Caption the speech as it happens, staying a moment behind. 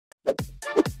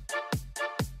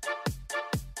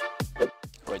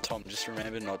Tom, just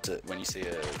remember not to, when you see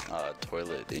a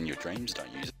toilet in your dreams,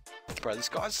 don't use it. Bro, this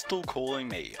guy's still calling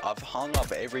me. I've hung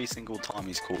up every single time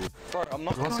he's called. Bro, I'm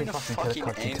not going to fucking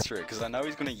answer it because I know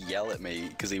he's going to yell at me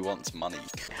because he wants money.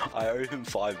 I owe him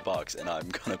 $5 and I'm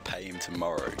going to pay him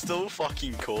tomorrow. Still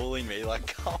fucking calling me, like,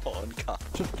 come on, cunt.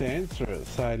 Just answer it.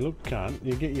 Say, look, cunt,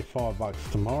 you get your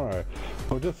 $5 tomorrow.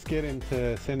 Or just get him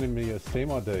to send me your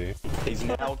Steam ID. He's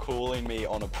now calling me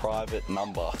on a private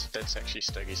number. That's actually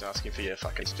Stuggy's asking for your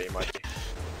fucking Steam ID.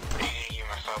 You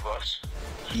my $5.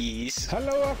 Yes.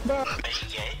 Hello, Akbar. Are you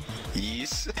gay?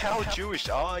 Yes. How Jewish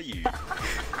are you?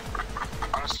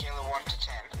 On a scale of 1 to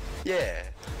 10. Yeah.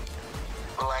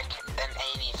 Like an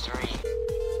 83.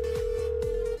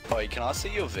 Oh, can I see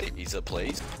your visa,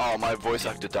 please? Oh, my voice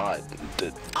actor died.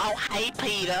 Oh, hey,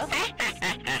 Peter.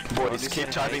 Boys,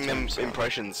 keep typing them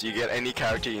impressions. You get any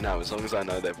character you know, as long as I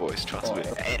know their voice, trust me.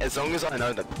 As long as I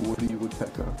know them. Woody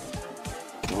Woodpecker.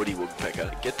 Woody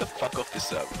Woodpecker. Get the fuck off this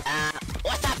server.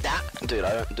 What's up, Doc? Dude,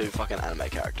 I don't do fucking anime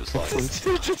characters like this.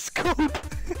 They're just called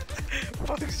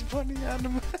Bugs Bunny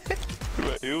anime.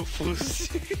 Real full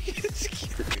serious.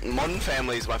 Modern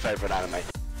Family is my favorite anime.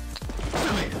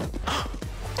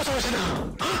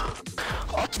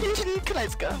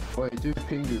 Let's go. Wait, do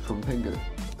Pingu from Pingu.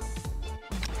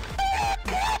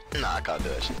 Nah, I can't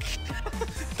do it.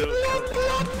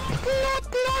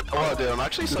 Oh, dude, I'm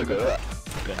actually so good at that.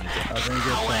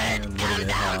 Howard, come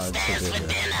downstairs for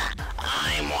dinner.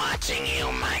 I'm watching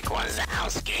you, Mike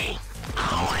Wazowski.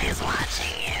 Always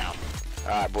watching you.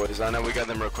 Alright, boys, I know we got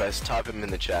them requests. Type them in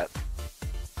the chat.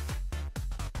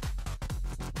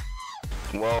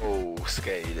 Whoa,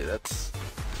 Skady, that's...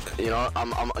 You know,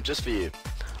 I'm just for you.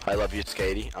 I love you,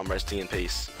 Skady. I'm resting in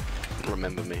peace.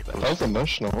 Remember me. That was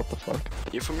emotional, what the fuck?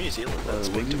 You're from New Zealand, that's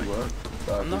big to me.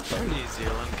 I'm not from New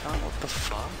Zealand, cunt, what the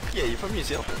fuck? Yeah, you're from New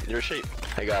Zealand. You're a sheep.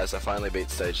 Hey guys, I finally beat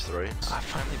stage 3. I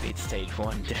finally beat stage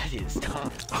 1, that is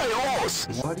tough. Hey, horse!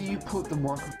 Why do you put the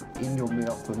mic in your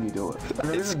mouth when you do it? I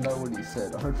don't even know what he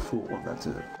said. I heard 4, that's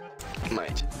it.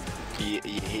 Mate, you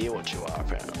hear what you are,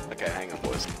 apparently. Okay, hang on,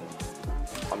 boys.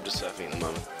 I'm just surfing at the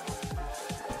moment.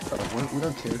 We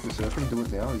don't care if you're surfing, do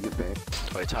it now or you get banned.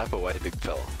 Wait, type away, big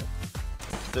fella.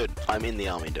 Dude, I'm in the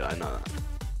army, do I know that?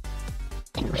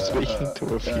 You're speaking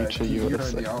to a future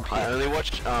USA. I only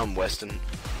watch Western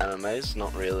animes,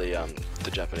 not really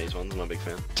the Japanese ones. I'm a big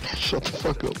fan. Shut the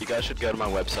fuck up. You guys should go to my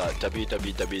website,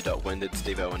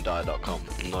 www.whendidstivooandie.com.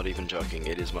 I'm not even joking,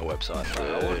 it is my website.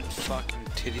 Dude, fucking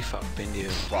titty fuck India.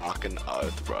 fucking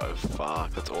oath, bro.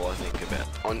 Fuck, that's all I think about.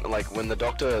 On like when the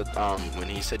doctor when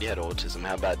he said you had autism,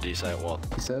 how bad did he say it was?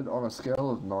 He said on a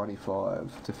scale of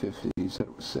 95 to 50, he said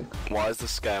it was 6. Why is the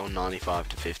scale 95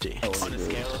 to 50? On a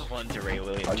scale of 1 to Ray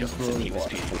William Johnson, he was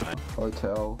beautified.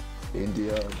 Hotel,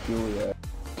 India, Juliet,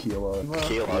 Kilo.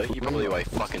 Kilo? You probably weigh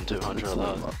fucking 200 of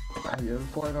those. Have you ever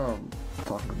played,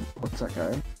 fucking, what's that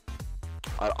game?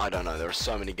 I don't know, there are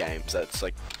so many games, that's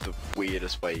like the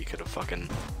weirdest way you could have fucking...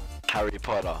 Harry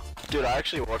Potter. Dude, I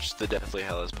actually watched the Deathly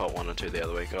Hallows Part 1 and 2 the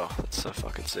other week. Oh, that's so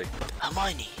fucking sick.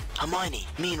 Hermione,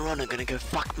 me and Ron are gonna go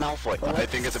fuck Malfoy. I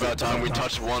think it's about time we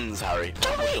touched wands, Harry.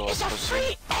 Dobby is a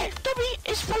free elf. Dobby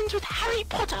is friends with Harry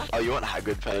Potter. Oh, you want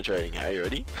Hagrid penetrating Harry,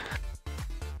 ready?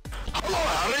 Hello,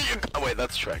 Harry! Oh, wait,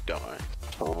 that's Shrek, don't worry.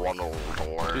 Ronald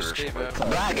or... Bro, give me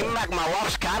back my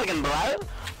wife's cardigan, bro.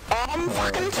 Oh, I'm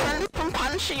fucking turning from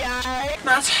punchy eye.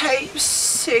 That's heaps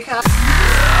sick.